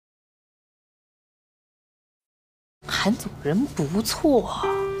韩总人不错，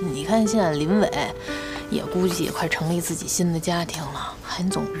你看现在林伟，也估计也快成立自己新的家庭了。韩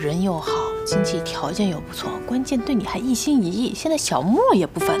总人又好，经济条件又不错，关键对你还一心一意。现在小莫也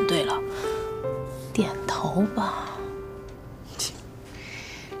不反对了，点头吧。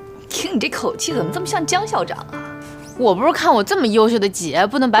听你这口气，怎么这么像江校长啊？我不是看我这么优秀的姐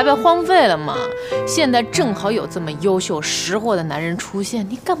不能白白荒废了吗？现在正好有这么优秀识货的男人出现，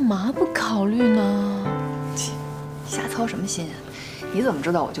你干嘛不考虑呢？瞎操什么心啊？你怎么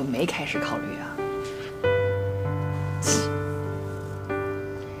知道我就没开始考虑啊？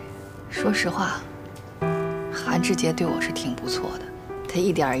说实话，韩志杰对我是挺不错的，他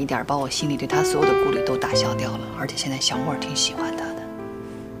一点一点把我心里对他所有的顾虑都打消掉了，而且现在小莫挺喜欢他的，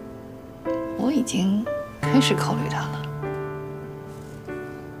我已经开始考虑他了，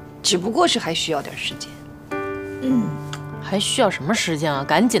只不过是还需要点时间。还需要什么时间啊？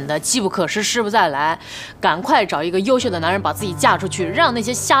赶紧的，机不可失，失不再来，赶快找一个优秀的男人把自己嫁出去，让那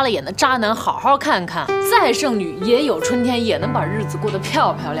些瞎了眼的渣男好好看看，再剩女也有春天，也能把日子过得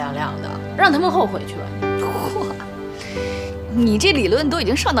漂漂亮亮的，让他们后悔去吧。嚯，你这理论都已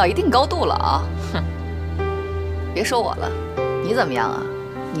经上到一定高度了啊！哼，别说我了，你怎么样啊？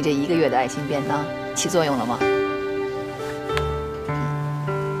你这1个月的爱心便当起作用了吗？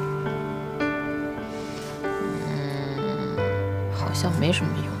好像没什么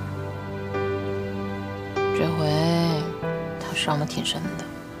用。这回他伤得挺深的。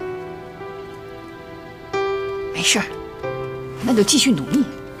没事儿，那就继续努力，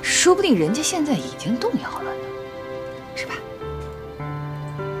说不定人家现在已经动摇了呢，是吧？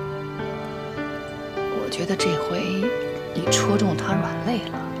我觉得这回你戳中他软肋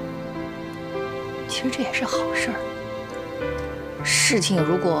了，其实这也是好事儿。事情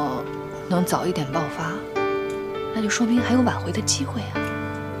如果能早一点爆发，那就说明还有挽回的机会啊。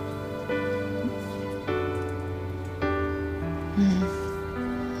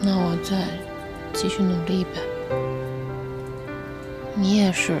那我再继续努力呗。你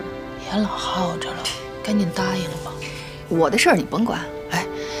也是，别老耗着了，赶紧答应吧。我的事儿你甭管，哎，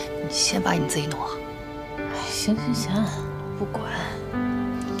你先把你自己弄好。哎，行，不管。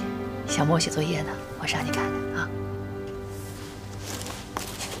小莫写作业呢，我上去看看啊。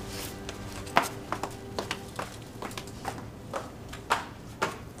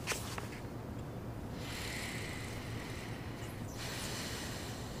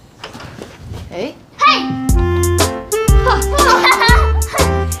哎，嘿，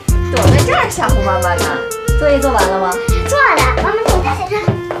躲在这儿吓唬妈妈呢？作业做完了吗？做了，妈妈请他写上。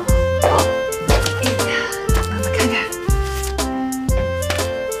好，哎呀，妈妈看看。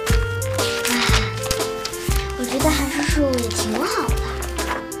我觉得韩叔叔也挺好的。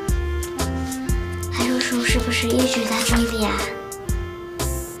韩叔叔是不是一直在追脸？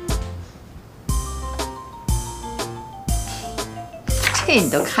这你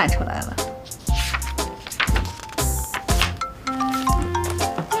都看出来了。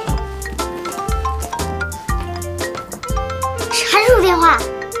电话，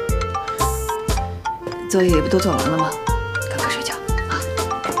作业不都做完了吗？赶快睡觉啊！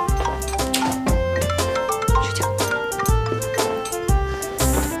睡觉。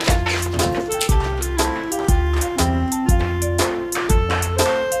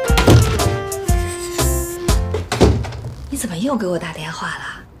你怎么又给我打电话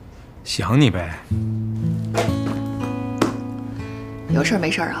了？想你呗。有事没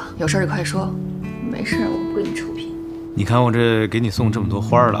事啊？有事就快说，没事我不跟你臭屁。你看我这给你送这么多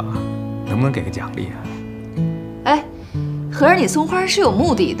花了，能不能给个奖励啊？哎，合着你送花是有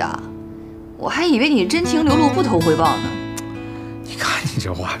目的的，我还以为你真情流露不图回报呢。你看你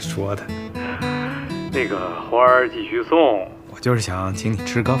这话说的，那个花儿继续送，我就是想请你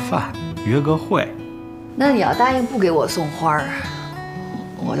吃个饭，约个会。那你要答应不给我送花，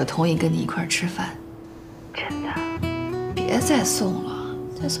我就同意跟你一块儿吃饭。真的，别再送了，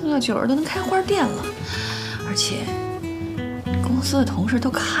再送下去儿都能开花店了，而且。公司的同事都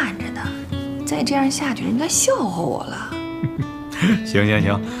看着呢，再这样下去，人家笑话我了。行，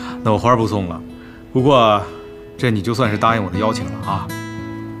那我花不送了。不过，这你就算是答应我的邀请了啊。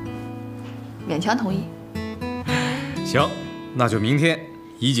勉强同意。行，那就明天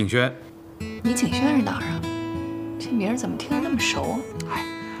怡景轩。怡景轩是哪儿啊？这名儿怎么听着那么熟啊？哎，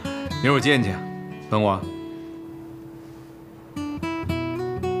明儿我接你去，等我。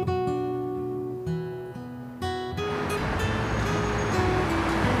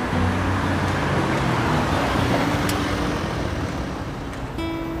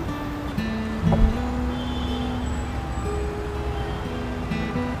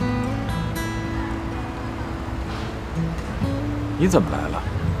你怎么来了？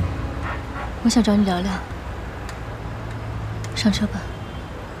我想找你聊聊。上车吧。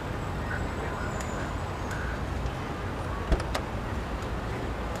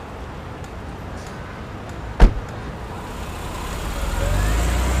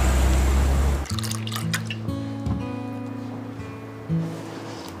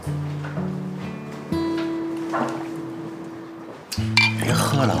别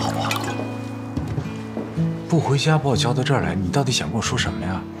喝了，好不好？不回家把我叫到这儿来，你到底想跟我说什么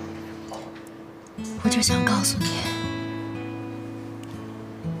呀？我就想告诉你，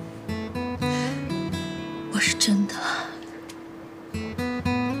我是真的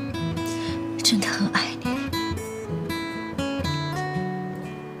很爱你。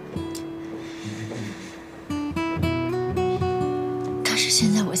但是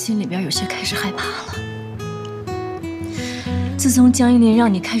现在我心里边有些开始害怕了。自从江一林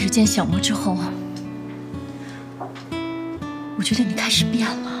让你开始见小莫之后，我觉得你开始变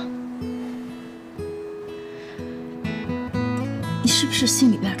了。你是不是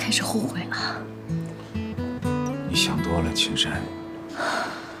心里边开始后悔了？你想多了，青山。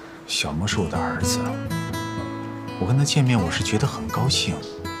小莫是我的儿子，我跟他见面，我是觉得很高兴。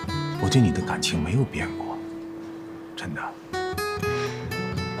我对你的感情没有变过，真的。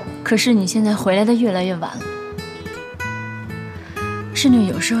可是你现在回来的越来越晚了，甚至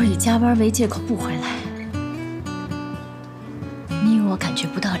有时候以加班为借口不回来。你以为我感觉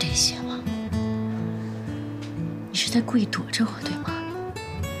不到这些吗？你是在故意躲着我，对吗？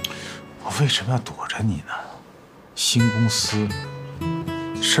我为什么要躲着你呢？新公司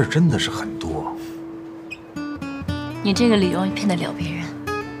事儿真的是很多。你这个理由你骗得了别人，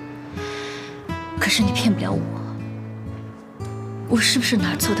可是你骗不了我。我是不是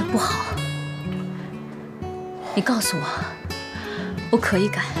哪儿做的不好？你告诉我，我可以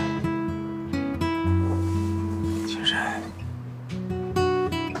改。青山，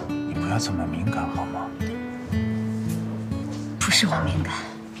你不要这么敏感好吗？不是我敏感，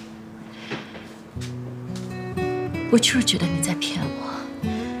我就是觉得你在骗我，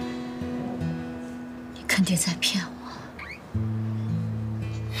你肯定在骗我。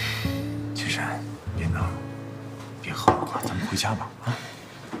青山，别闹了，别喝了，咱们回家吧啊。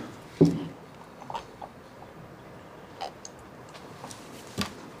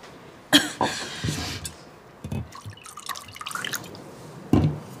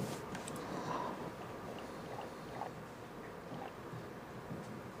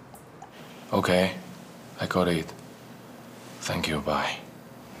Okay, I got it. Thank you, bye.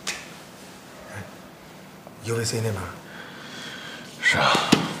 UVC 那边是啊，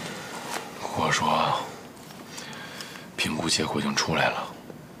我说评估结果已经出来了，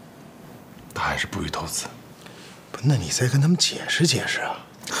他还是不予投资。不，那你再跟他们解释解释啊。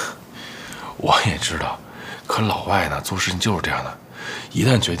我也知道，可老外呢，做事情就是这样的，一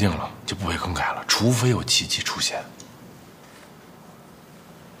旦决定了就不会更改了，除非有奇迹出现。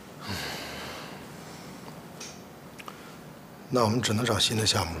那我们只能找新的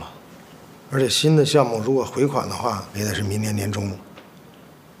项目了，而且新的项目如果回款的话，也得是明年年中。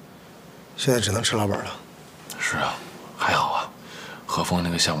现在只能吃老本了。是啊，还好啊，和风那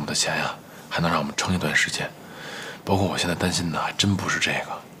个项目的钱呀，还能让我们撑一段时间。包括我现在担心的，还真不是这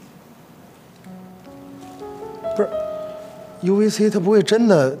个。不是 ，UVC 他不会真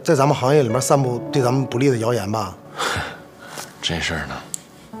的在咱们行业里面散布对咱们不利的谣言吧？这事儿呢，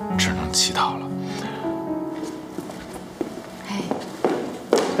只能乞讨了。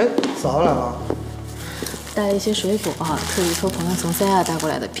哎，嫂子来了。带了一些水果，特意托朋友从三亚带过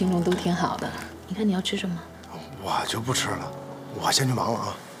来的，品种都挺好的。你看你要吃什么？我就不吃了，我先去忙了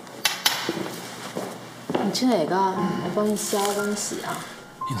啊。你吃哪个？我帮你削，帮你洗啊。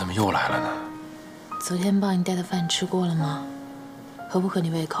你怎么又来了呢？昨天帮你带的饭吃过了吗？合不合你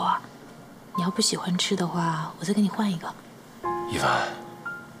胃口啊？你要不喜欢吃的话，我再给你换一个。一凡，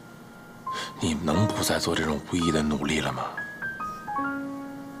你能不再做这种无意义的努力了吗？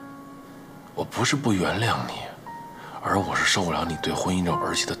我不是不原谅你，而我是受不了你对婚姻这种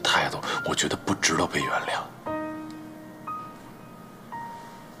儿戏的态度，我觉得不值得被原谅。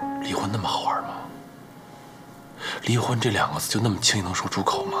离婚那么好玩吗？离婚这2个字就那么轻易能说出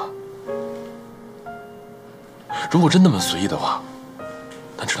口吗？如果真那么随意的话，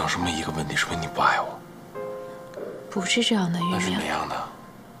那只能说明一个问题，说明你不爱我。不是这样的，那是哪样的？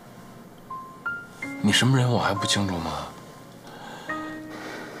你什么人我还不清楚吗？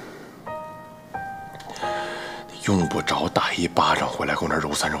用不着打一巴掌回来跟我这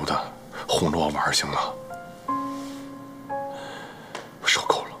揉三揉的，哄着我玩行吗？我受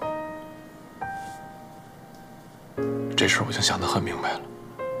够了。这事儿我已经想得很明白了，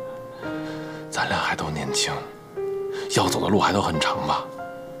咱俩还都年轻，要走的路还都很长吧？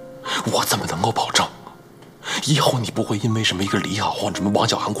我怎么能够保证以后你不会因为什么一个李小或者什么王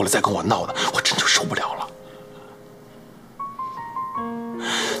小涵过来再跟我闹的，我真就受不了了。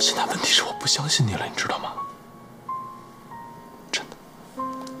现在问题是我不相信你了，你知道吗？真的，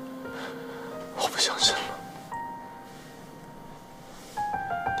我不相信了。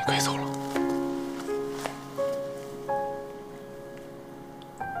你可以走了。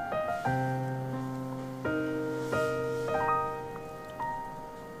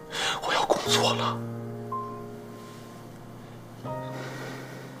我要工作了。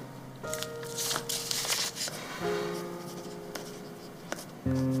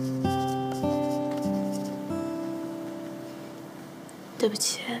对不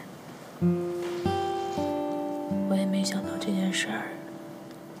起，我也没想到这件事儿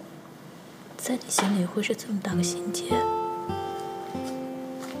在你心里会是这么大个心结。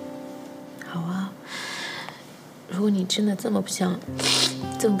好啊，如果你真的这么不想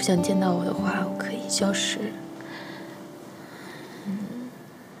见到我的话，我可以消失。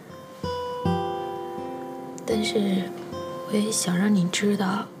但是我也想让你知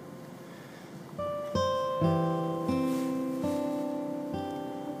道，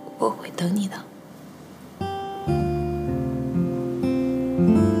我会等你的。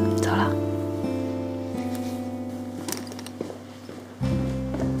走了。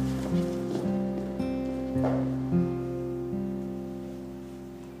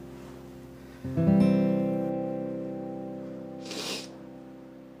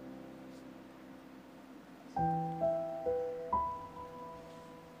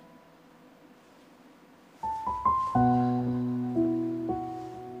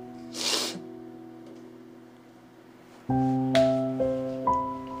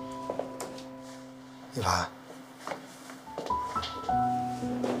一凡，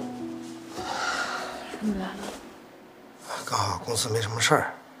你来了。刚好公司没什么事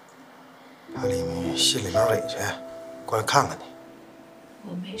儿，怕你心里边委屈，过来看看你。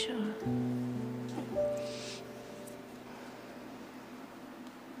我没事儿。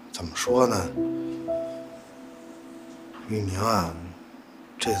怎么说呢？玉明啊，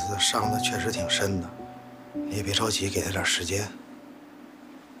这次伤的确实挺深的，你也别着急，给他点时间。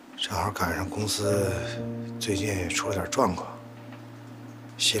正好赶上公司最近也出了点状况，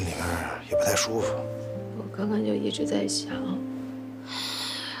心里面也不太舒服。我刚刚就一直在想，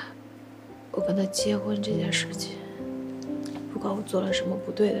我跟他结婚这件事情，不管我做了什么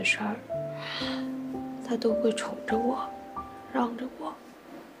不对的事儿，他都会宠着我，让着我。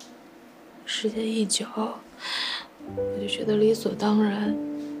时间一久，我就觉得理所当然，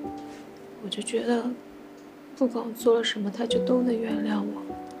我就觉得不管我做了什么，他就都能原谅我。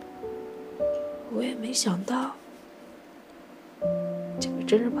我也没想到，结果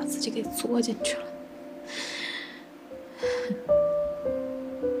真是把自己给作进去了。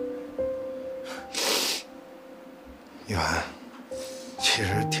一凡，其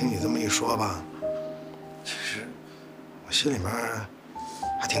实听你这么一说吧，其实我心里面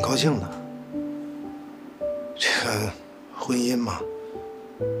还挺高兴的。这个婚姻嘛，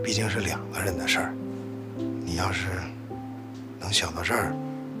毕竟是两个人的事儿，你要是能想到这儿，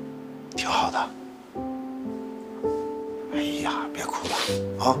挺好的。哎呀，别哭了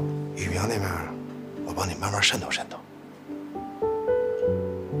啊！玉明那边，我帮你慢慢渗透渗透。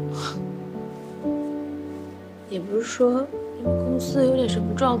也不是说你们公司有点什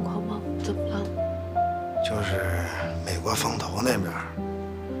么状况吗？怎么了？就是美国风投那边，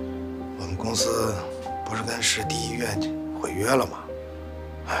我们公司不是跟市第一医院毁约了吗？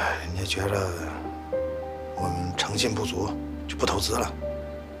哎，人家觉得我们诚信不足，就不投资了。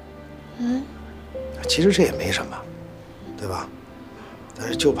嗯，其实这也没什么，对吧？但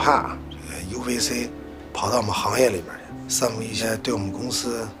是就怕这个 UVC 跑到我们行业里面去，散布一些对我们公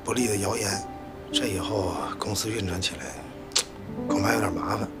司不利的谣言，这以后公司运转起来恐怕有点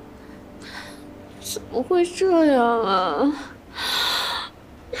麻烦。怎么会这样啊？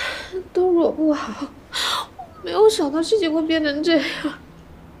都是我不好，没有想到事情会变成这样。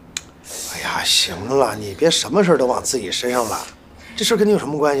哎呀，行了，你别什么事都往自己身上揽，这事跟你有什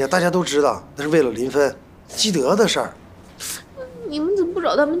么关系啊？大家都知道，那是为了林芬、积德的事儿。你们怎么不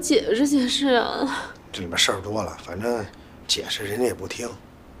找他们解释这件事啊？这里面事儿多了，反正解释人家也不听。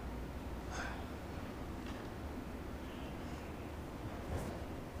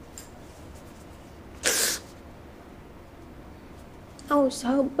那我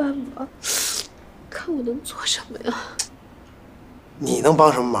想想办法，看我能做什么呀？你能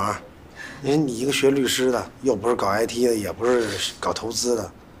帮什么忙？你一个学律师的，又不是搞 IT 的，也不是搞投资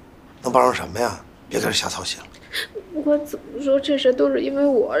的，能帮上什么呀？别跟这瞎操心了。不管怎么说，这事都是因为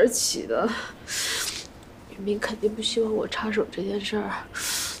我而起的。雨明肯定不希望我插手这件事儿，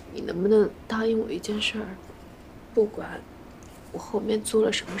你能不能答应我一件事儿？不管我后面做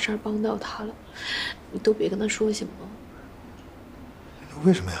了什么事儿帮到他了，你都别跟他说，行吗？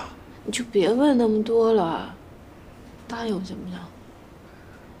为什么呀？你就别问那么多了，答应我行不行？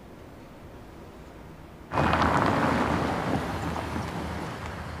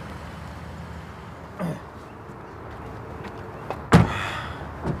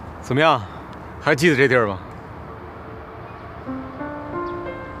怎么样？还记得这地儿吗？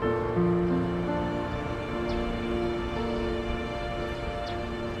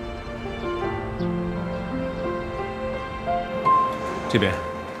这边，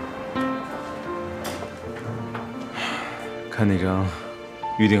看那张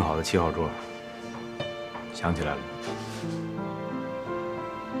预定好的7号桌，想起来了吗？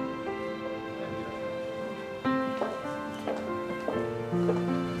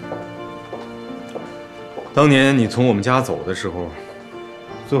当年你从我们家走的时候，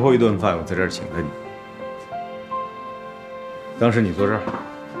最后一顿饭我在这儿请了你。当时你坐这儿。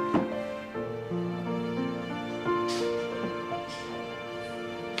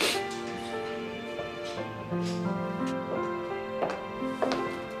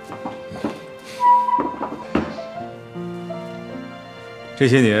这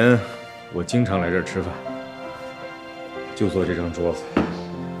些年，我经常来这儿吃饭，就坐这张桌子。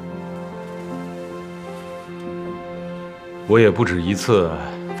我也不止一次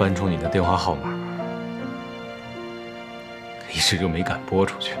翻出你的电话号码，可一直就没敢拨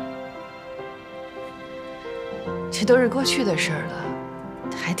出去。这都是过去的事儿了，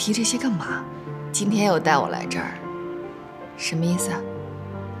还提这些干嘛？今天又带我来这儿，什么意思啊？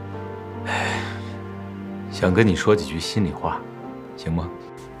想跟你说几句心里话，行吗？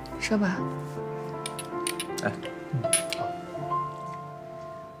说吧。哎，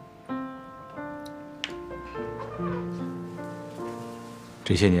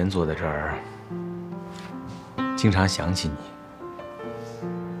这些年坐在这儿，经常想起你，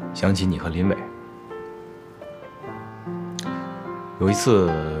想起你和林伟。有一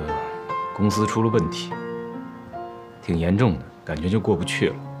次，公司出了问题，挺严重的，感觉就过不去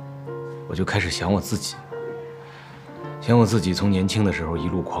了，我就开始想我自己。想我自己从年轻的时候一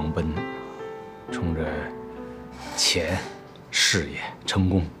路狂奔，冲着钱、事业、成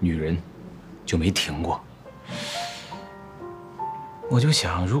功、女人，就没停过。我就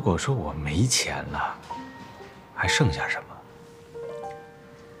想，如果说我没钱了，还剩下什么？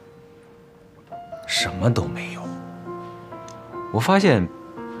什么都没有。我发现，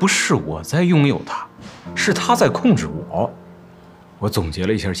不是我在拥有它，是它在控制我。我总结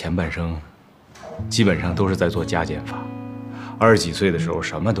了一下前半生，基本上都是在做加减法。20几岁的时候，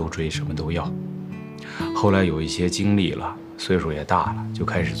什么都追，什么都要。后来有一些经历了，岁数也大了，就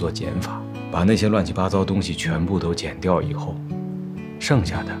开始做减法，把那些乱七八糟东西全部都减掉以后，剩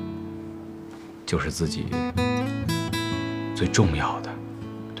下的就是自己最重要的，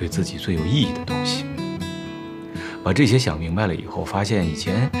对自己最有意义的东西。把这些想明白了以后，发现以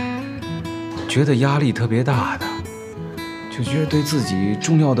前觉得压力特别大的，就觉得对自己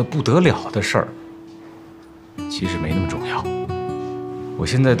重要的不得了的事儿，其实没那么重要。我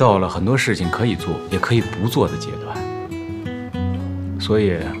现在到了很多事情可以做，也可以不做的阶段，所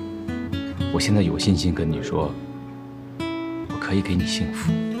以，我现在有信心跟你说，我可以给你幸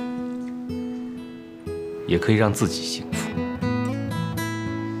福，也可以让自己幸福。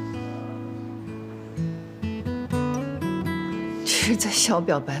这是在向我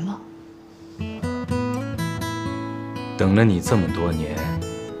表白吗？等了你这么多年，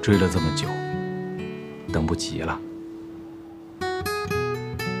追了这么久，等不及了。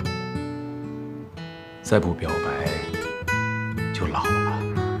再不表白，就老了。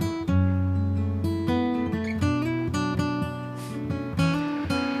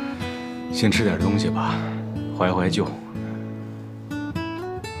先吃点东西吧，怀怀旧。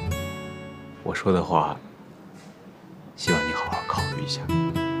我说的话，希望你好好考虑一下。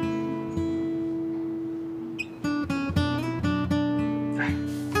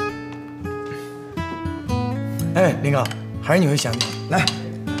哎，林哥，还是你会想你，来，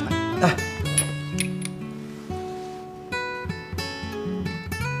来。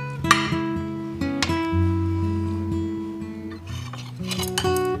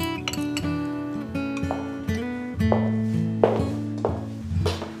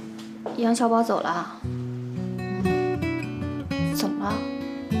杨小宝走了，怎么了？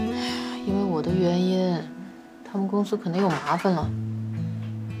因为我的原因，他们公司可能有麻烦了。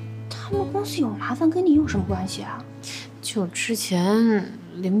他们公司有麻烦跟你有什么关系啊？就之前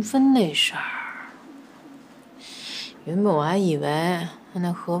临分那事儿，原本我还以为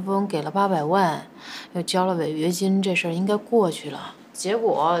那何峰给了800万，又交了违约金，这事儿应该过去了。结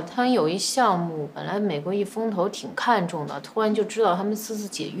果他有一项目，本来美国一风投挺看重的，突然就知道他们私自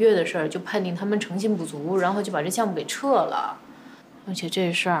解约的事儿，就判定他们诚信不足，然后就把这项目给撤了。而且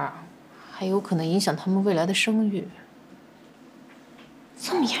这事儿还有可能影响他们未来的声誉。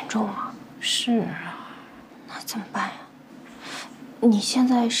这么严重啊？是啊。那怎么办呀？你现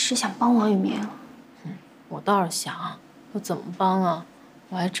在是想帮王宇明？我倒是想，我怎么帮啊？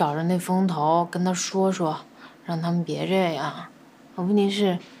我还找着那风投跟他说说，让他们别这样。问题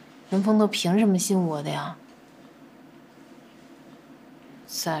是，人风投凭什么信我的呀？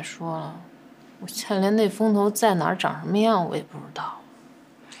再说了，我现在连那风投在哪儿、长什么样我也不知道。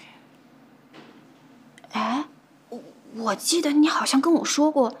哎，我记得你好像跟我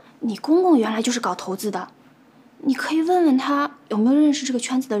说过，你公公原来就是搞投资的，你可以问问他有没有认识这个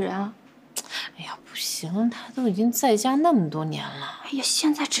圈子的人啊。哎呀，不行，他都已经在家那么多年了。哎呀，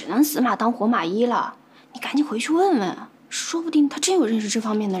现在只能死马当活马医了，你赶紧回去问问，说不定他真有认识这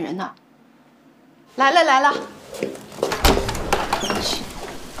方面的人呢。来了来了。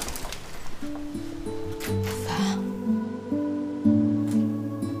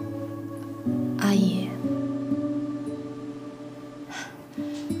阿姨，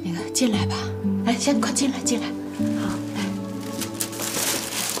那个进来吧，来，先快进来，进来。好，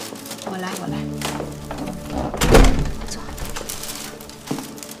来，我来。坐。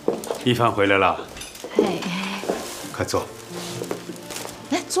一帆回来了。哎，快坐。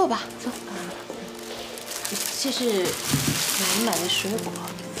来，坐吧，坐。这是给你买的水果，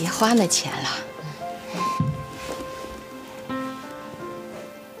别花那钱了。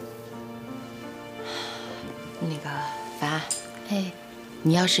那个凡，哎，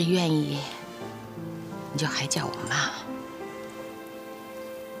你要是愿意，你就还叫我妈，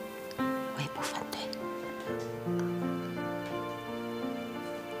我也不反对。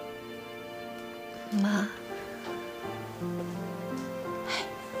妈，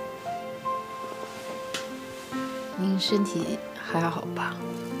您身体还好吧？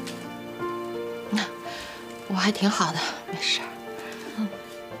我还挺好的，没事儿。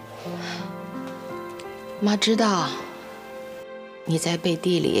妈知道你在背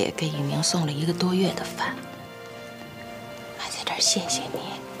地里给宇明送了1个多月的饭，妈在这儿谢谢你。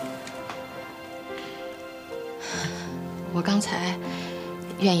我刚才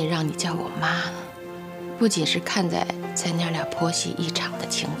愿意让你叫我妈，不仅是看在娘俩婆媳一场的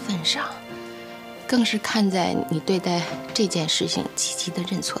情分上，更是看在你对待这件事情积极的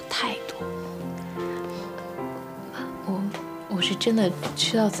认错态度。我是真的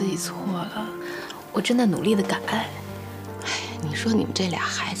知道自己错了，我真的努力的改。你说你们这俩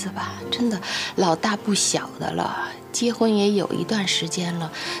孩子吧，真的老大不小的了，结婚也有一段时间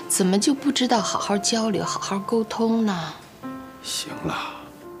了，怎么就不知道好好交流、好好沟通呢？行了，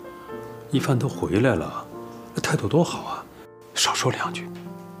一帆都回来了，态度多好啊，少说2句。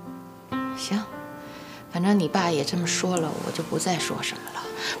行，反正你爸也这么说了，我就不再说什么了。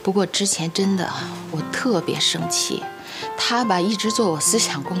不过之前真的我特别生气，他吧一直做我思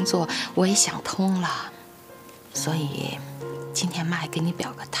想工作，我也想通了，所以今天妈也给你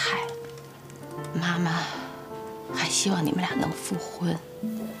表个态，妈妈还希望你们俩能复婚，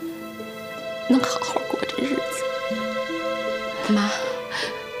能好好过这日子。妈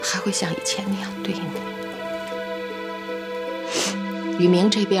还会像以前那样对你。宇明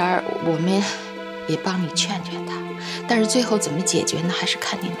这边我们也帮你劝劝他，但是最后怎么解决呢，还是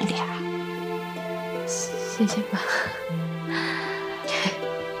看你们俩。谢谢妈。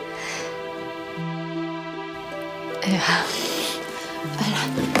哎呀，哎来，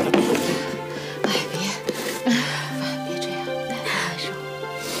哎别这样，来手。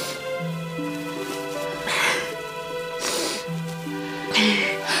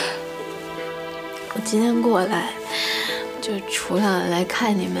我今天过来，就除了来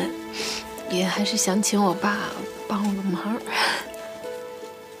看你们，也还是想请我爸帮我个忙。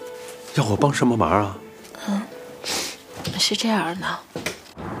让我帮什么忙啊？是这样的。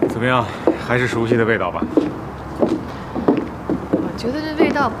怎么样，还是熟悉的味道吧？我觉得这味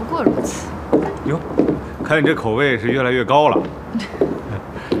道不过如此。哟，看你这口味是越来越高了。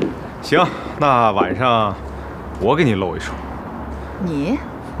行，那晚上我给你露一手。你？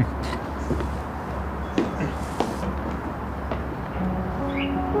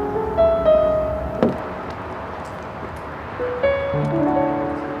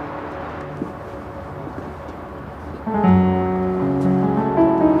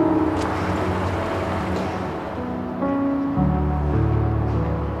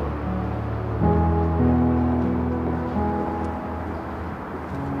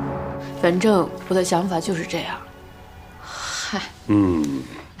反正我的想法就是这样。嗨，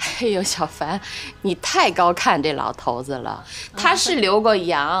哎呦，小凡，你太高看这老头子了。他是留过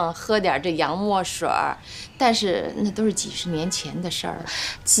洋，喝点这洋墨水儿，但是那都是几十年前的事儿了。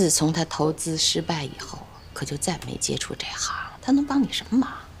自从他投资失败以后，可就再没接触这行。他能帮你什么忙？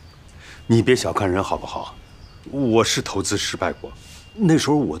你别小看人好不好？我是投资失败过，那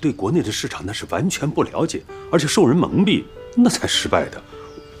时候我对国内的市场那是完全不了解，而且受人蒙蔽，那才失败的。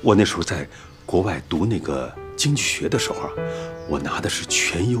我那时候在国外读那个经济学的时候啊，我拿的是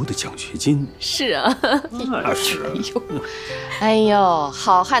全优的奖学金。是啊，那是。哎呦，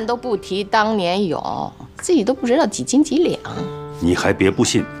好汉都不提当年勇，自己都不知道几斤几两。你还别不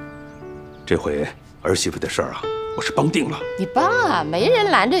信，这回儿媳妇的事儿啊，我是帮定了。你帮啊，没人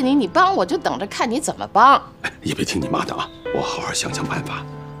拦着你，你帮我就等着看你怎么帮。哎，也别听你妈的啊，我好好想想办法，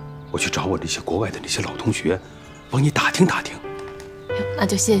我去找我那些国外的那些老同学，帮你打听打听。那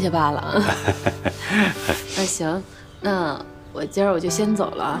就谢谢爸了。那行，那我今儿我就先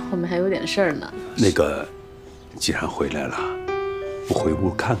走了，后面还有点事儿呢。那个，既然回来了，我回屋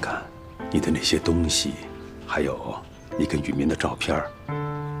看看你的那些东西，还有你跟雨民的照片。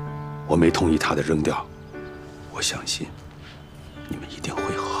我没同意他的扔掉，我相信你们一定会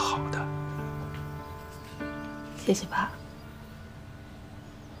和好的。谢谢爸。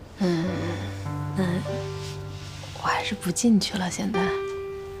那我还是不进去了。现在，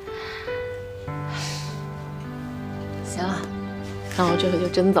行了，看我这回就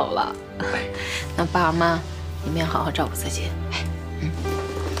真走了。那爸妈，你们要好好照顾自己。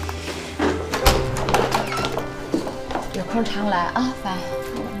有空常来啊，凡。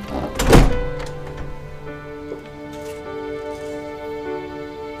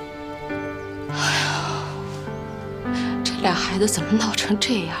哎呀，这俩孩子怎么闹成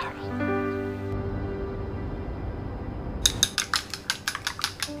这样了？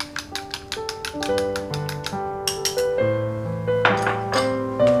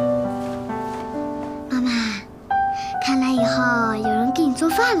妈妈，看来以后有人给你做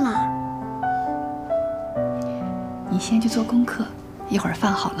饭了。你先去做功课，一会儿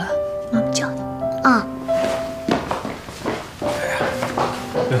饭好了，妈妈叫你。啊。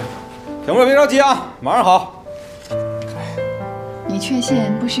小莫别着急啊，马上好。你确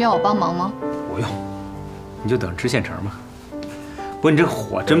信不需要我帮忙吗？不用，你就等吃现成吧。不过你这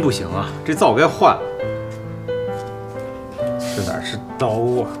火真不行啊，这灶该换了。这哪是刀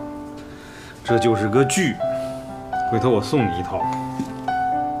啊，这就是个锯。回头我送你一套。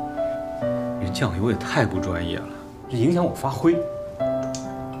这酱油也太不专业了，这影响我发挥。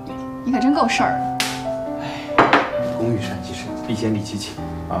你可真够事儿。工欲善其事，必先利其器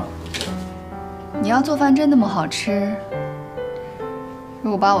啊。你要做饭真那么好吃？如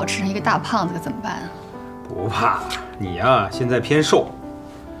果把我吃成一个大胖子可怎么办啊？不怕，你呀现在偏瘦，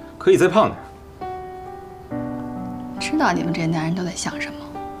可以再胖点。知道你们这些男人都在想什么？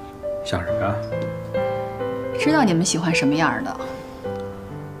想什么呀？知道你们喜欢什么样的？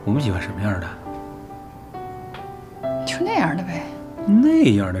我们喜欢什么样的？就那样的呗。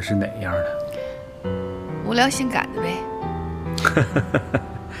那样的是哪样的？无聊性感的呗。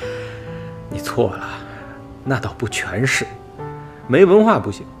你错了，那倒不全是。没文化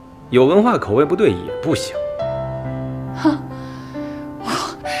不行，有文化口味不对也不行。哼，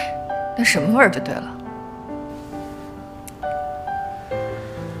那什么味儿就对了。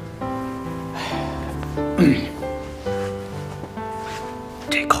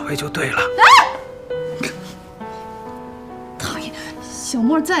这口味就对了。讨厌，小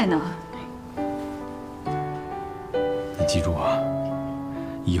莫在呢。你记住啊，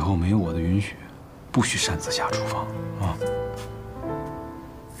以后没有我的允许，不许擅自下厨房啊！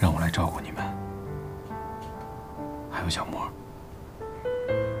让我来照顾你们。还有小莫，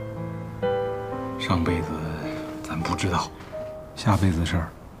上辈子咱不知道，下辈子的事儿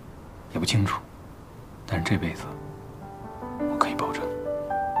也不清楚，但是这辈子我可以保证。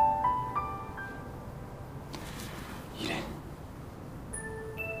依琳，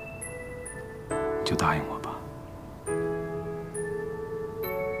就答应我吧。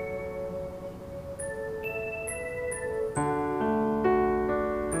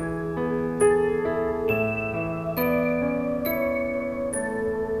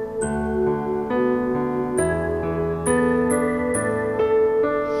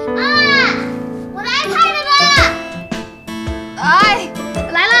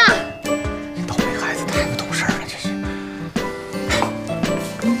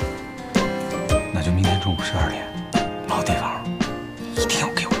中午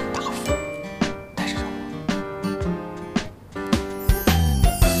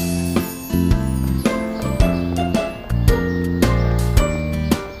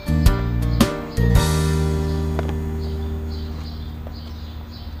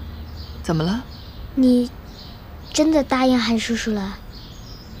你真的答应韩叔叔了？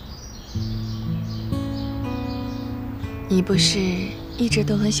你不是一直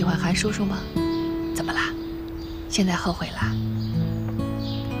都很喜欢韩叔叔吗？怎么啦？现在后悔啦？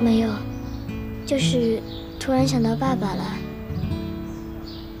没有，就是突然想到爸爸了。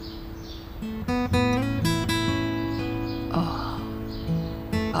哦，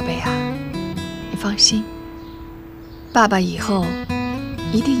宝贝啊，你放心，爸爸以后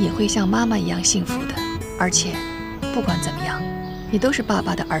一定也会像妈妈一样幸福的，而且不管怎么样，你都是爸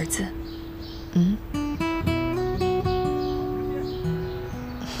爸的儿子。嗯。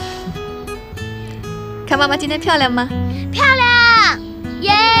看妈妈今天漂亮吗？漂亮，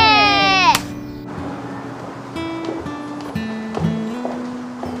耶！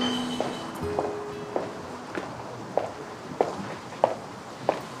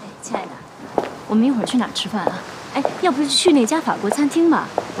亲爱的，我们一会儿去哪儿吃饭啊？哎，要不去那家法国餐厅吧？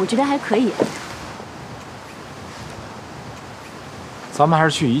我觉得还可以。咱们还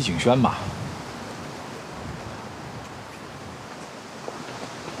是去怡景轩吧。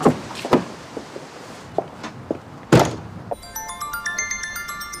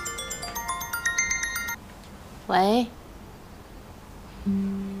喂，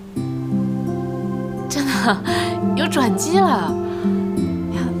真的有转机了！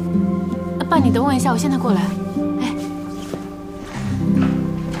哎呀，爸，你等我一下，我现在过来。哎，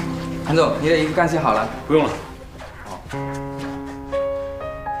韩总，你的一个干洗好了，不用了。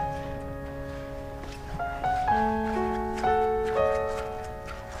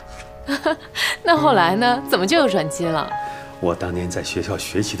那后来呢？怎么就有转机了？我当年在学校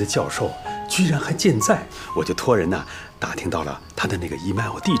学习的教授居然还健在，我就托人呢打听到了他的那个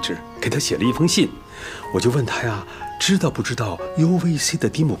email 地址，给他写了一封信。我就问他呀，知道不知道 UVC 的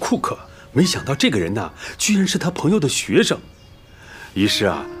蒂姆·库克？没想到这个人呢，居然是他朋友的学生。于是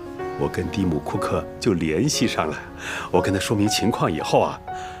啊，我跟蒂姆·库克就联系上了。我跟他说明情况以后啊，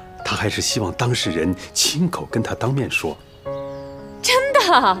他还是希望当事人亲口跟他当面说。真的？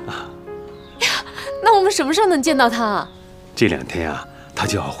呀，那我们什么时候能见到他啊？这2天啊，他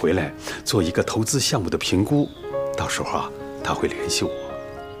就要回来做一个投资项目的评估，到时候啊，他会联系我。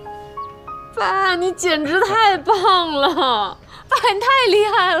爸，你简直太棒了！爸，你太厉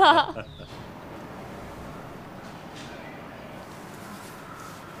害了！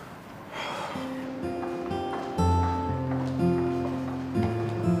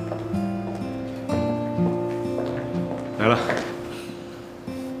来了，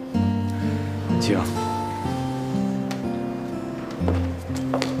请。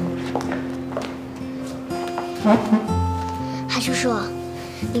韩叔叔，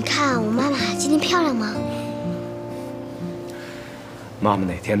你看我妈妈今天漂亮吗？妈妈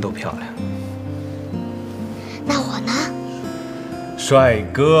哪天都漂亮。那我呢？帅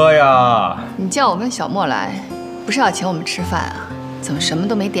哥呀！你叫我跟小莫来，不是要请我们吃饭啊？怎么什么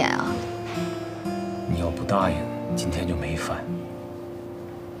都没点啊？你要不答应，今天就没饭。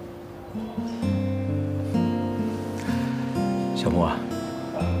小莫啊，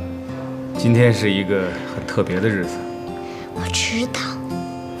今天是一个很特别的日子。我知道。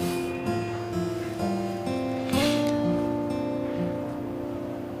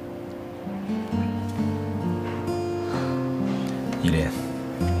依莲，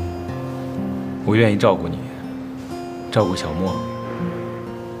我愿意照顾你，照顾小莫。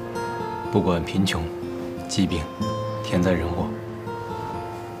不管贫穷、疾病、天灾人祸，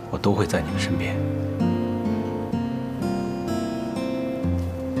我都会在你们身边。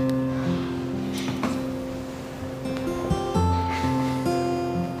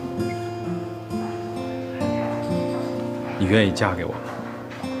你愿意嫁给我吗？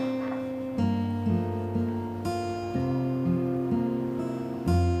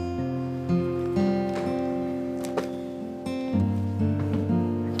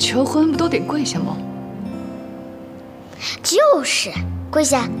求婚不都得跪下吗？就是跪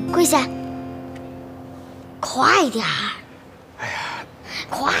下，跪下，快点儿！哎呀，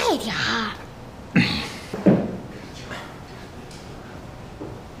快点儿！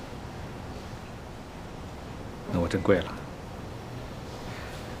那我真跪了。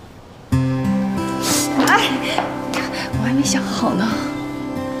哎，我还没想好呢。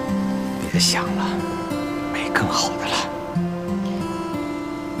别想了，没更好的了。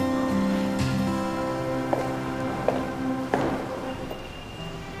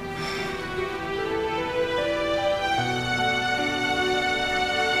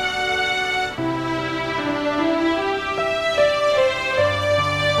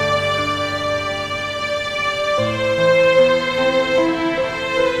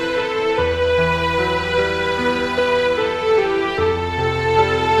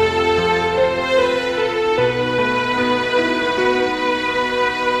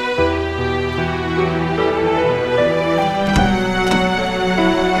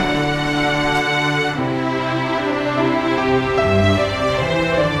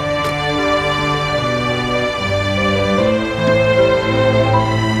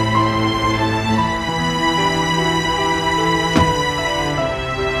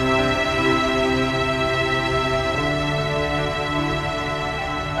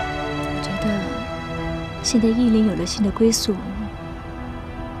现在依林有了新的归宿，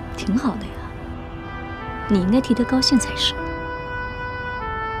挺好的呀。你应该替他高兴才是。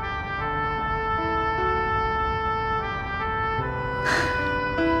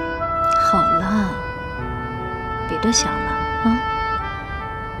好了，别多想了啊，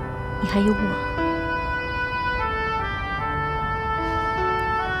你还有我。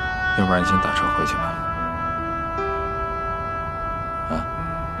要不然先打车回去吧。啊。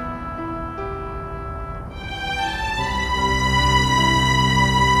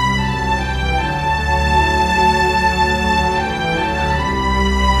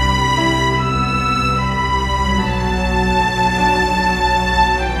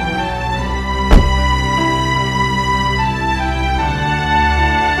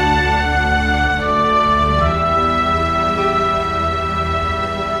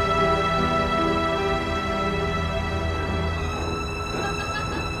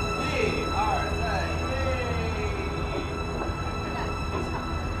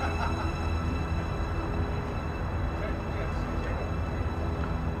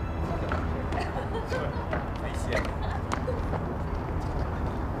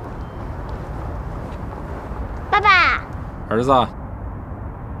爸爸，儿子，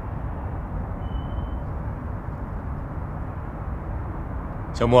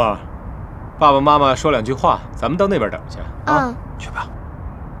小木儿，爸爸妈妈说两句话，咱们到那边等去啊。去吧。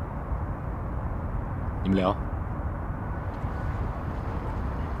你们聊。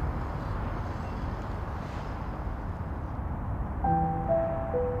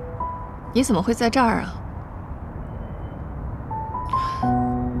你怎么会在这儿啊？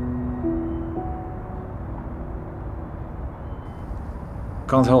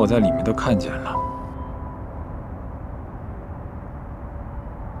刚才我在里面都看见了。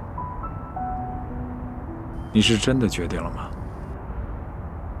你是真的决定了吗？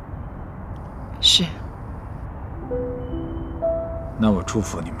是。那我祝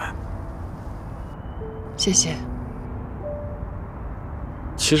福你们。谢谢。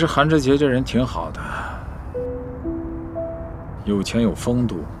其实韩志杰这人挺好的，有钱有风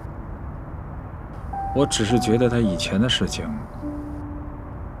度。我只是觉得他以前的事情，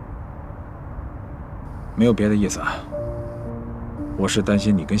没有别的意思啊。我是担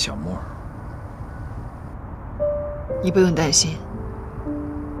心你跟小莫。你不用担心，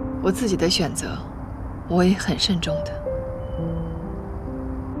我自己的选择，我也很慎重的。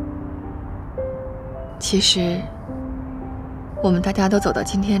其实，我们大家都走到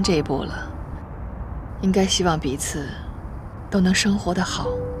今天这一步了，应该希望彼此都能生活得好。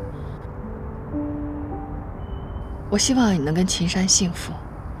我希望你能跟秦山幸福，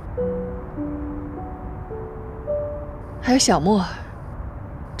还有小莫，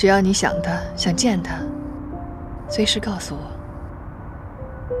只要你想他，想见他，随时告诉我。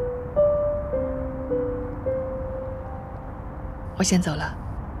我先走了。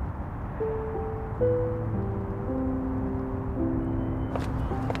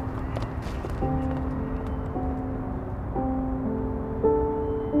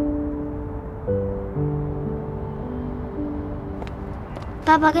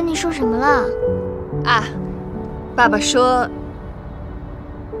爸爸跟你说什么了？啊，爸爸说，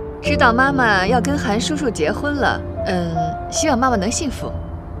知道妈妈要跟韩叔叔结婚了，希望妈妈能幸福。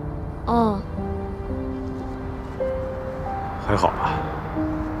哦。还好吧。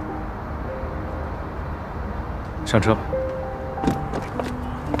上车吧。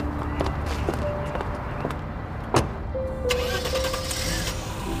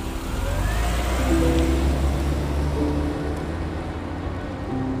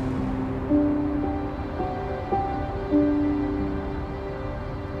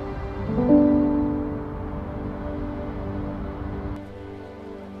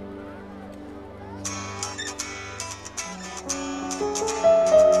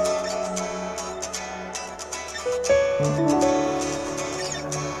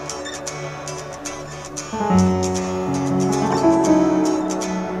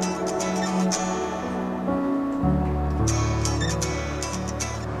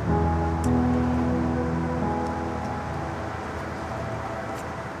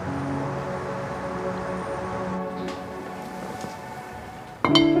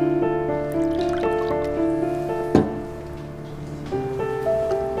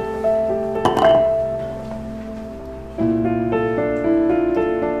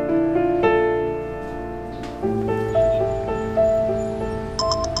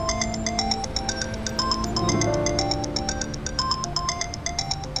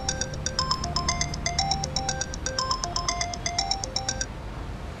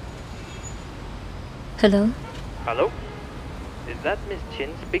Hello? Hello? Is that Miss Chin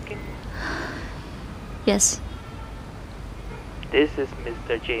speaking? Yes. This is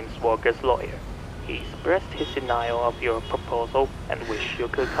Mr. James Walker's lawyer. He expressed his denial of your proposal and wish you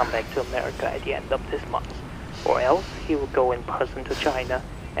could come back to America at the end of this month, or else he will go in person to China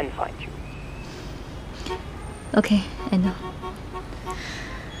and find you. Okay, I know.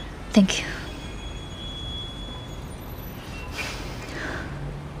 Thank you.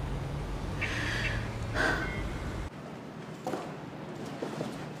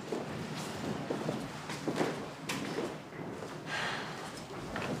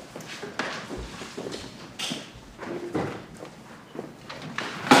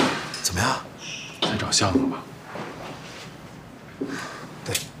 怎么样？在找项目吧？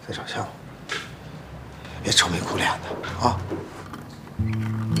对，在找项目。别愁眉苦脸的啊！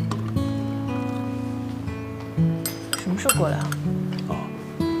什么时候过来啊？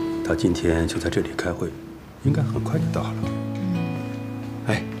他今天就在这里开会，应该很快就到了。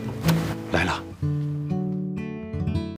哎，来了。